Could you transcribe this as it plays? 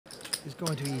is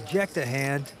going to eject a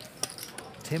hand.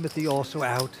 Timothy also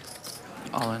out.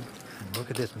 All in. And look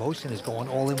at this. Mohsin is going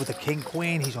all in with the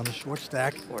king-queen. He's on the short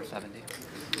stack. 470.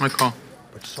 My call.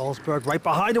 But Salzburg right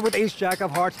behind him with ace-jack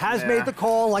of hearts. Has made the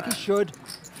call like he should.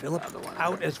 Philip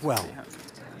out as well.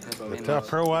 The tough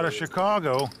pro out of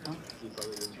Chicago.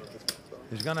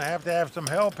 He's going to have some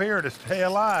help here to stay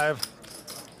alive.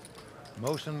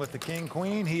 Mohsin with the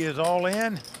king-queen. He is all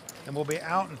in and will be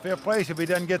out in fifth place if he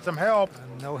doesn't get some help.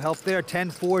 No help there.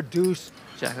 10-4 deuce.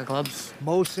 Jack of clubs.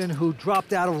 Mohsin, who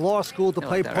dropped out of law school to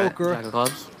play poker. Right? Jack of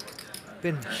clubs.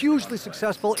 Been hugely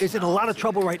successful. Is in a lot of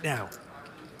trouble right now.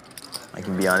 I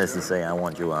can be honest and say I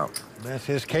want you out.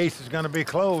 His case is going to be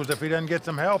closed if he doesn't get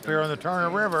some help here on the Turner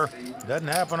River. Doesn't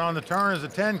happen on the turn as the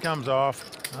 10 comes off.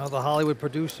 Now the Hollywood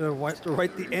producer wants to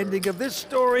write the ending of this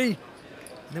story.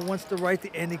 And he wants to write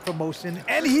the ending for Mohsin.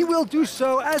 And he will do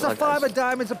so as a 5 of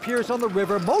diamonds appears on the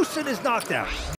river. Mohsin is knocked out.